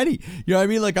talk to Kenny. You know what I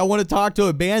mean? Like, I want to talk to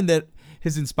a band that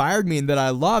has inspired me and that I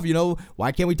love.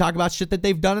 Why can't we talk about shit that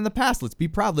they've done in the past? Let's be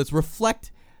proud. Let's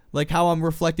reflect like how I'm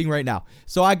reflecting right now.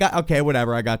 So I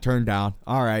got turned down.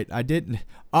 All right.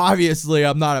 Obviously,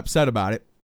 I'm not upset about it.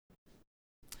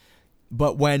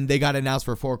 But when they got announced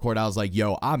for 4 Chord, I was like,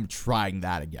 yo, I'm trying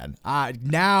that again.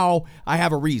 Now I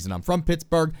have a reason. I'm from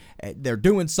Pittsburgh. They're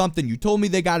doing something. You told me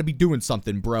they got to be doing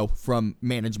something, bro, from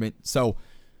management. So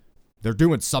they're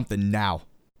doing something now.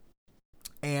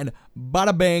 And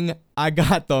bada bing, I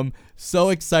got them. So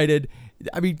excited.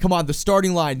 I mean, come on, the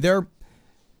Starting Line, they're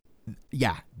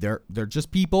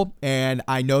just people, and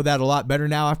I know that a lot better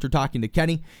now after talking to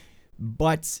Kenny.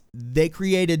 But they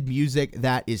created music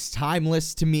that is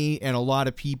timeless to me and a lot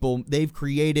of people. They've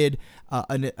created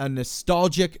a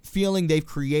nostalgic feeling. They've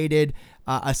created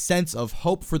a sense of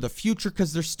hope for the future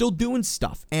because they're still doing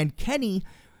stuff. And Kenny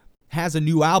has a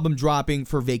new album dropping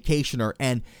for Vacationer,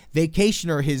 and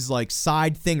Vacationer, his like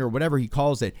side thing or whatever he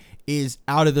calls it, is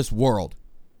out of this world.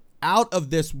 Out of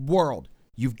this world.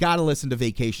 You've got to listen to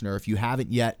Vacationer. If you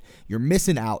haven't yet, you're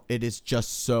missing out. It is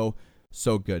just so,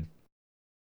 so good.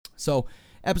 So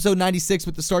episode 96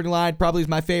 with the Starting Line probably is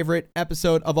my favorite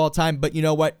episode of all time. But you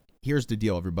know what? Here's the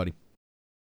deal, everybody.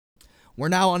 We're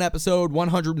now on episode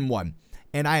 101.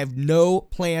 And I have no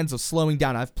plans of slowing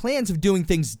down. I have plans of doing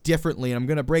things differently, and I'm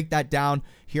going to break that down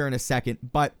here in a second.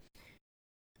 But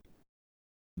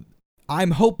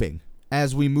I'm hoping,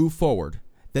 as we move forward,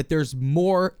 that there's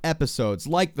more episodes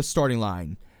like the Starting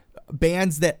Line,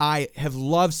 bands that I have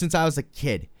loved since I was a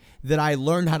kid, that I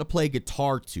learned how to play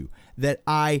guitar to, that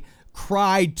I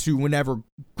cried to whenever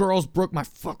girls broke my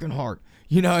fucking heart.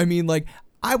 You know what I mean? Like,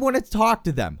 I want to talk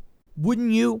to them.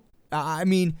 Wouldn't you? I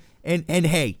mean, and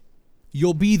hey,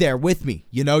 you'll be there with me.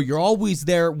 You're always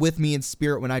there with me in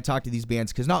spirit when I talk to these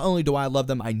bands, because not only do I love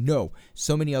them, I know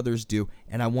so many others do,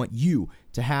 and I want you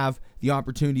to have the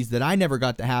opportunities that I never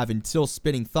got to have until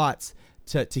Spinning Thoughts,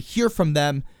 to hear from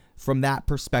them from that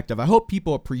perspective. I hope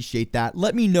people appreciate that.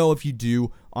 Let me know if you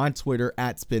do on Twitter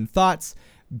at Spin Thoughts.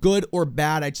 Good or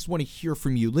bad, I just want to hear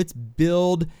from you. Let's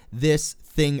build this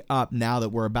thing up now that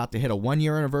we're about to hit a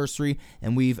 1-year anniversary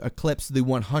and we've eclipsed the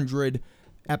 100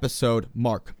 episode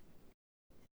mark.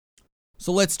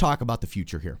 So let's talk about the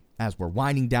future here as we're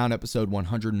winding down episode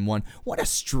 101. What a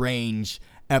strange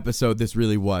episode this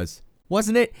really was,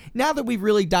 wasn't it? Now that we've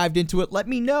really dived into it, let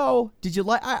me know. Did you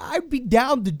like? I'd be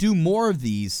down to do more of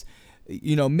these,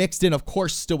 mixed in, of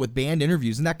course, still with band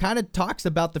interviews. And that kind of talks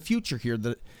about the future here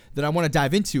that I want to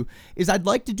dive into. Is I'd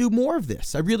like to do more of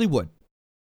this. I really would.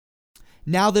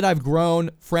 Now that I've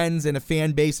grown friends and a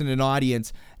fan base and an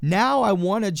audience, now I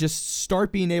want to just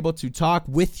start being able to talk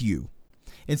with you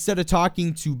instead of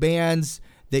talking to bands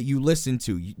that you listen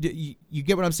to. You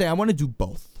get what I'm saying? I want to do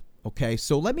both, okay?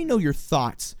 So let me know your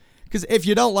thoughts, because if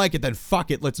you don't like it, then fuck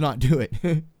it, let's not do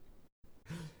it.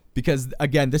 Because,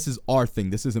 again, this is our thing.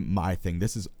 This isn't my thing.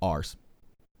 This is ours.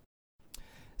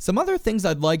 Some other things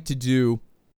I'd like to do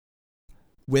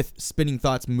with Spinning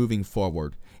Thoughts moving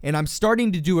forward, and I'm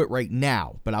starting to do it right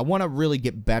now, but I want to really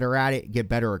get better at it, get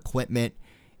better equipment,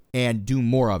 and do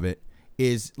more of it,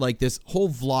 is like this whole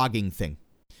vlogging thing.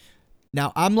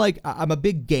 Now, I'm a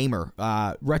big gamer,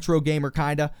 retro gamer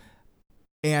kind of,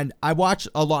 and I watch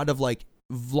a lot of like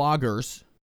vloggers,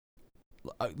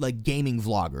 like gaming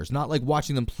vloggers, not like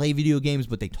watching them play video games,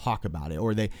 but they talk about it,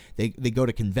 or they go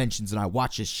to conventions and I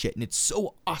watch this shit, and it's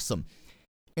so awesome.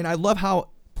 And I love how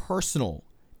personal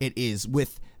it is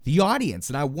with the audience,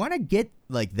 and I want to get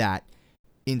like that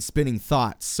in Spinning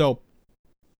Thoughts. So,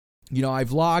 I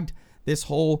vlogged this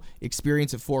whole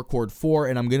experience at 4 Chord 4,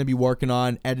 and I'm going to be working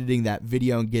on editing that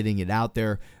video and getting it out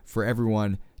there for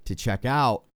everyone to check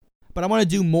out. But I want to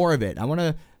do more of it. I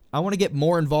want to get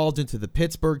more involved into the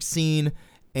Pittsburgh scene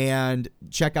and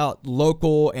check out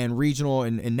local and regional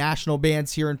and national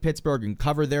bands here in Pittsburgh and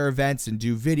cover their events and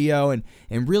do video and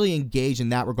really engage in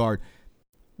that regard.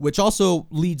 Which also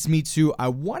leads me to, I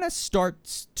want to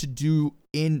start to do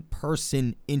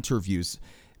in-person interviews.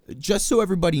 Just so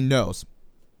everybody knows,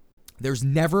 there's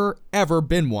never, ever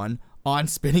been one on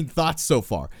Spinning Thoughts so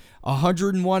far.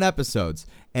 101 episodes.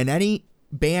 And any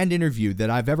band interview that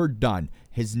I've ever done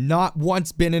has not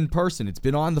once been in person. It's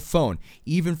been on the phone,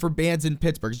 even for bands in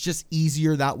Pittsburgh. It's just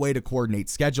easier that way to coordinate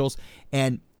schedules.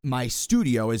 And my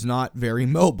studio is not very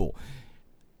mobile.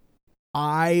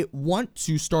 I want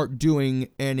to start doing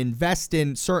and invest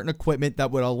in certain equipment that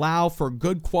would allow for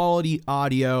good quality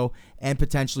audio and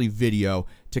potentially video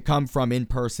to come from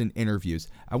in-person interviews.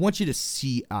 I want you to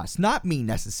see us, not me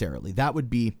necessarily. That would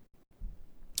be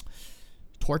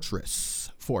torturous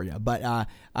for you. But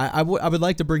I would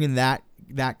like to bring in that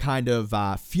kind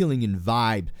of feeling and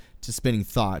vibe to Spinning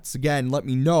Thoughts. Again, let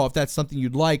me know if that's something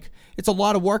you'd like. It's a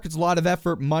lot of work. It's a lot of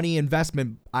effort, money,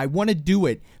 investment. I want to do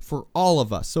it for all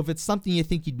of us. So if it's something you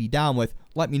think you'd be down with,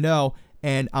 let me know,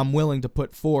 and I'm willing to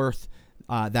put forth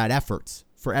that effort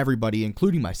for everybody,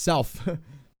 including myself,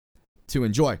 to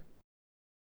enjoy.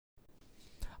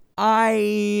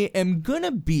 I am going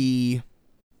to be,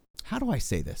 how do I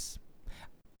say this?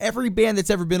 Every band that's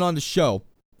ever been on the show,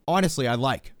 honestly, I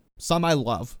like. Some I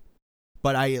love,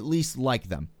 but I at least like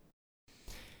them.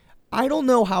 I don't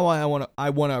know how I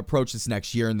want to approach this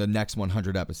next year in the next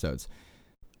 100 episodes.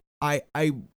 I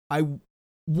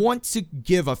want to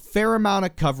give a fair amount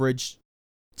of coverage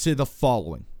to the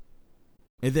following.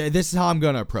 This is how I'm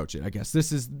going to approach it, I guess.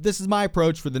 This is my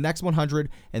approach for the next 100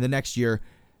 and the next year.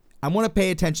 I want to pay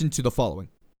attention to the following.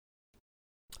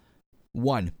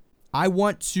 1, I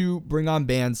want to bring on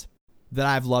bands that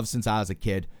I've loved since I was a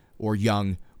kid or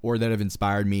young, or that have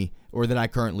inspired me, or that I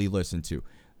currently listen to.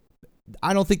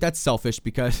 I don't think that's selfish,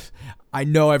 because I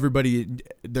know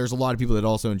there's a lot of people that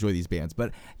also enjoy these bands,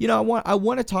 but I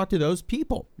want to talk to those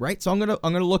people, right? So I'm going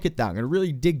to look at that. I'm going to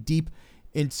really dig deep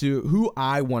into who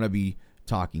I want to be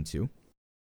talking to.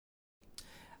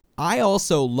 I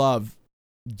also love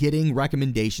getting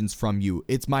recommendations from you.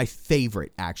 It's my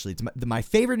favorite, actually. It's my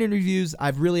favorite interviews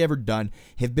I've really ever done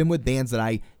have been with bands that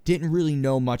I didn't really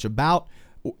know much about,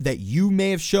 that you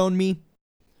may have shown me,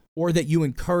 or that you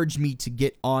encouraged me to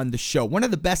get on the show. One of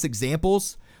the best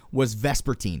examples was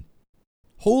Vespertine.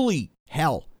 Holy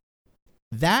hell.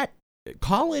 That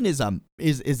Colin is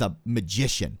a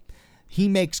magician. He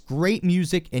makes great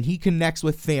music and he connects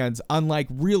with fans unlike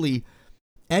really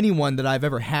anyone that I've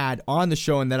ever had on the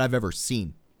show and that I've ever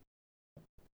seen.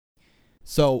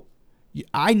 So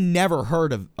I never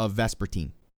heard of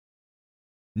Vespertine.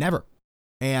 Never.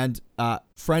 And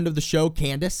friend of the show,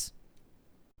 Candace,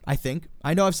 I think.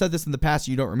 I know I've said this in the past,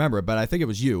 you don't remember it, but I think it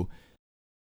was you,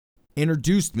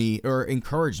 introduced me or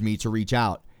encouraged me to reach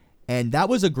out. And that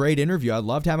was a great interview. I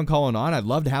loved having Colin on. I'd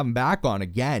love to have him back on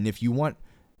again. If you want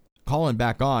Colin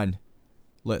back on,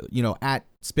 at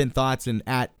Spin Thoughts and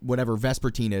at whatever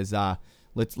Vespertine is,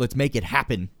 let's make it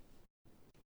happen.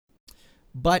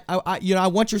 But I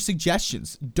want your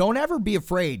suggestions. Don't ever be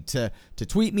afraid to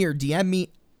tweet me or DM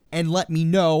me and let me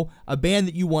know a band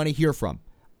that you want to hear from.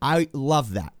 I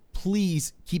love that.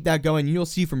 Please keep that going. You'll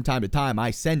see from time to time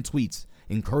I send tweets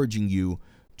encouraging you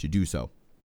to do so.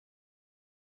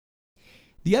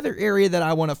 The other area that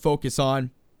I want to focus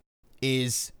on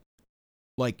is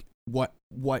like what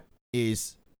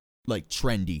is like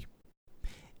trendy.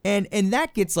 And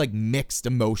that gets like mixed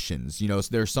emotions. So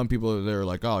there's some people that are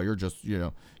like, oh, you're just,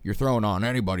 you're throwing on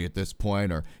anybody at this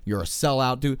point, or you're a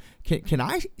sellout, dude.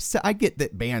 I get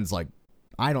that bands like,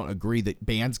 I don't agree that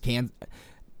bands can.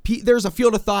 There's a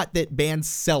field of thought that bands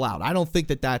sell out. I don't think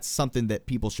that that's something that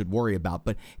people should worry about.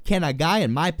 But can a guy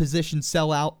in my position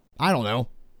sell out? I don't know.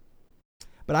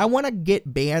 But I want to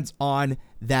get bands on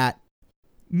that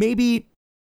maybe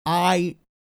I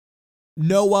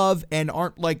know of and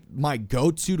aren't like my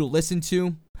go-to to listen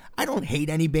to. I don't hate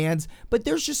any bands, but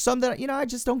there's just some that, I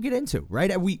just don't get into,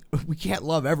 right? We can't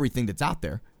love everything that's out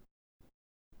there.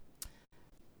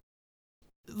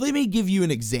 Let me give you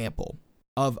an example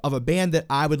of a band that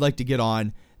I would like to get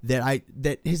on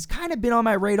that has kind of been on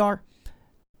my radar.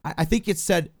 I think it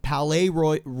said Palais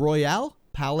Royal.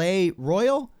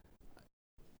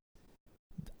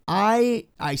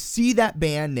 I see that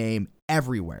band name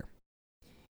everywhere.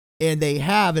 And they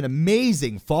have an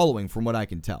amazing following from what I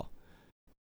can tell.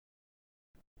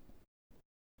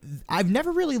 I've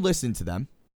never really listened to them,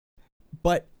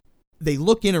 but they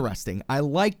look interesting. I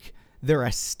like their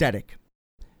aesthetic.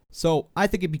 So I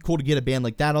think it'd be cool to get a band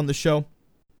like that on the show.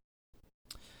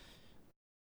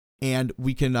 And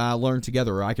we can learn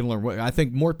together, or I can learn. I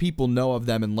think more people know of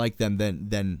them and like them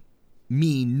than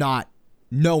me not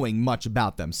knowing much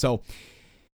about them. So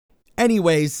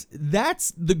anyways,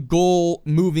 that's the goal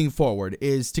moving forward,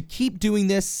 is to keep doing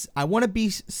this. I want to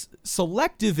be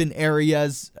selective in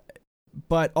areas,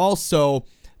 but also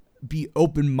be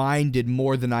open-minded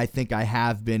more than I think I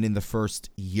have been in the first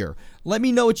year. Let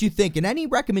me know what you think, and any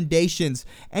recommendations,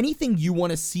 anything you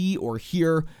want to see or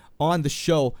hear on the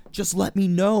show, just let me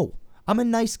know. I'm a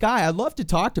nice guy. I love to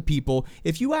talk to people.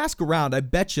 If you ask around, I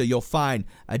bet you'll find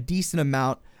a decent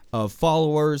amount of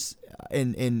followers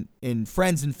and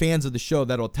friends and fans of the show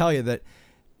that'll tell you that,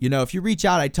 if you reach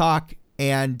out, I talk,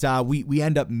 and we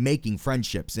end up making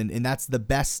friendships, and that's the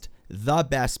best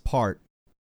part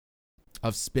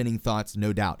of Spinning Thoughts,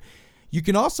 no doubt. You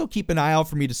can also keep an eye out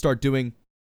for me to start doing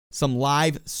some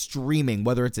live streaming,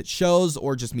 whether it's at shows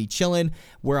or just me chilling,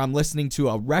 where I'm listening to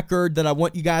a record that I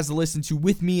want you guys to listen to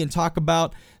with me and talk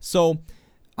about. So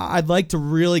I'd like to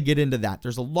really get into that.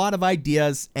 There's a lot of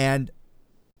ideas, and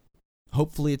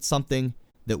hopefully it's something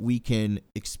that we can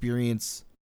experience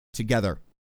together.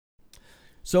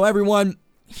 So everyone,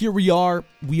 here we are.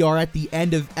 We are at the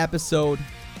end of episode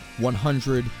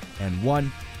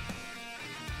 101.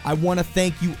 I want to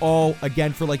thank you all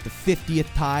again for like the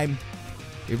 50th time.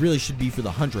 It really should be for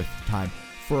the 100th time,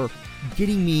 for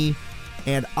getting me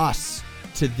and us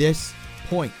to this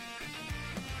point.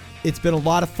 It's been a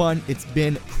lot of fun. It's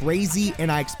been crazy,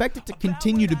 and I expect it to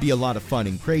continue to be a lot of fun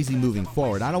and crazy moving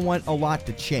forward. I don't want a lot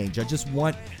to change. I just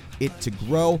want it to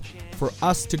grow, for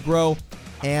us to grow,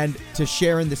 and to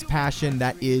share in this passion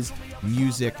that is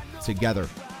music together.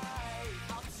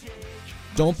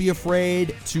 Don't be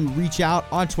afraid to reach out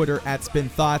on Twitter at Spin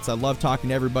Thoughts. I love talking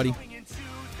to everybody.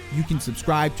 You can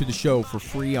subscribe to the show for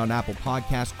free on Apple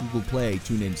Podcasts, Google Play,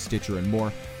 TuneIn, Stitcher, and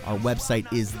more. Our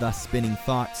website is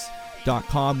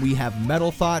thespinningthoughts.com. We have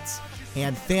metal thoughts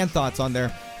and fan thoughts on there.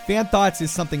 Fan thoughts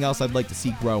is something else I'd like to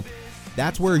see grow.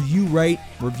 That's where you write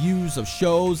reviews of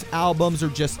shows, albums, or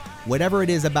just whatever it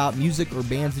is about music or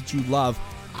bands that you love.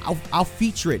 I'll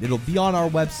feature it. It'll be on our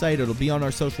website. It'll be on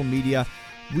our social media.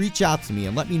 Reach out to me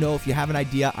and let me know if you have an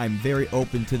idea. I'm very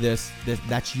open to this.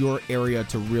 That's your area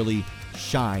to really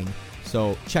shine.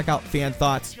 So check out Fan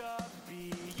Thoughts.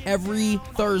 Every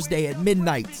Thursday at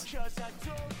midnight,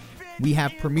 we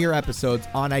have premiere episodes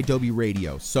on Adobe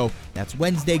Radio. So that's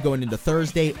Wednesday going into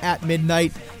Thursday at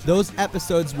midnight. Those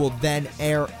episodes will then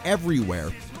air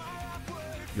everywhere.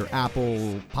 Your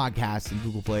Apple Podcasts and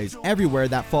Google Plays, everywhere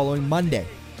that following Monday.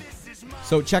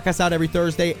 So check us out every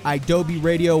Thursday. Adobe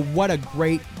Radio, what a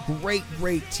great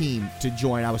team to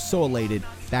join. I was so elated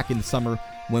back in the summer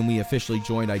when we officially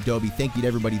joined Adobe. Thank you to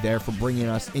everybody there for bringing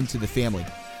us into the family.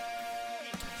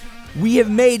 We have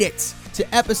made it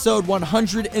to episode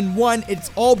 101.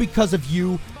 It's all because of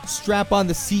you. Strap on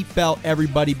the seatbelt,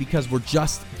 everybody, because we're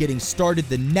just getting started.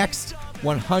 The next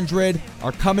 100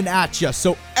 are coming at you.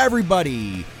 So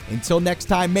everybody, until next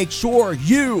time, make sure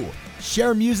you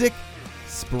share music,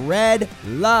 spread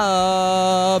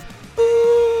love.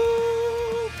 Ooh.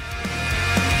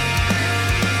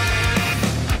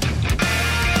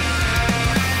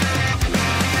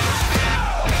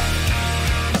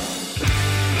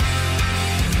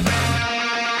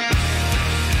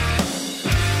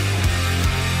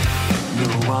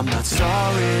 No, I'm not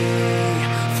sorry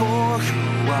for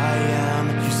who I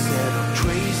am. You